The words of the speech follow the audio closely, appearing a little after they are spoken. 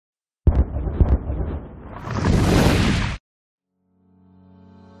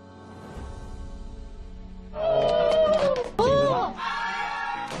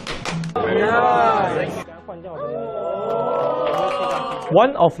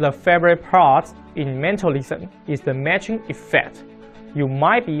One of the favorite parts in mentalism is the matching effect. You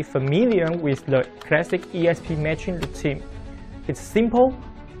might be familiar with the classic ESP matching routine. It's simple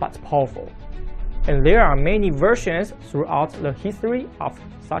but powerful, and there are many versions throughout the history of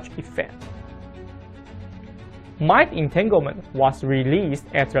such effect. Mind Entanglement was released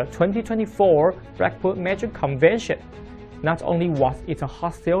at the 2024 Blackpool Magic Convention. Not only was it a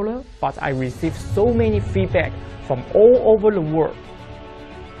hot seller, but I received so many feedback from all over the world.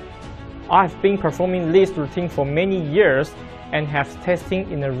 I've been performing this routine for many years and have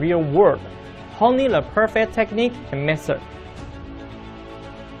testing in the real world, honing the perfect technique and method.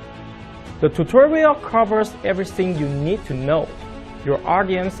 The tutorial covers everything you need to know. Your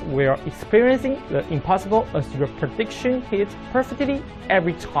audience will experiencing the impossible as your prediction hits perfectly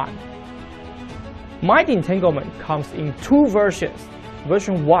every time. Mind Entanglement comes in two versions.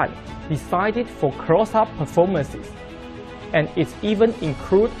 Version 1 decided for close-up performances, and it even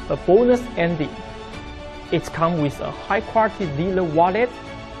includes a bonus ending. It comes with a high-quality dealer wallet,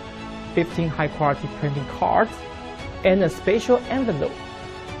 15 high-quality printing cards, and a special envelope.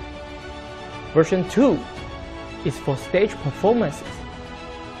 Version 2 is for stage performances,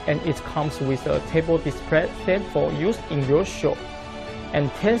 and it comes with a table display stand for use in your show,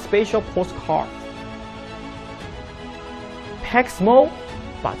 and 10 special postcards. Pack small,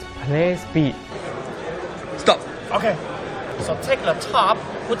 but play big. Stop. Okay, so take the top,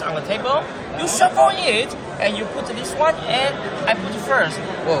 put on the table, you shuffle it, and you put this one, and I put first.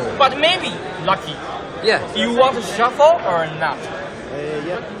 Whoa. But maybe lucky. Yeah. You want to shuffle or not?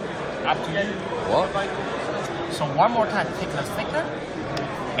 Yeah. Up to you. What? So one more time, take the sticker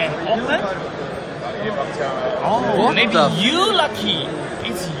and open. Oh, What maybe the you lucky.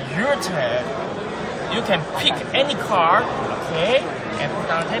 It's your turn. You can pick any card, okay, and put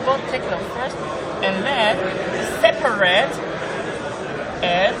on the table. Take the first, and then separate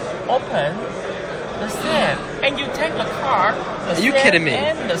and open the sand. And you take the card. The Are you kidding me?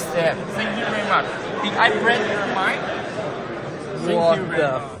 And the sand. Thank you very much. Did I break your mind? Thank What you very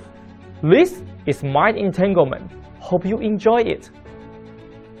the? much. This is Mind Entanglement. Hope you enjoy it.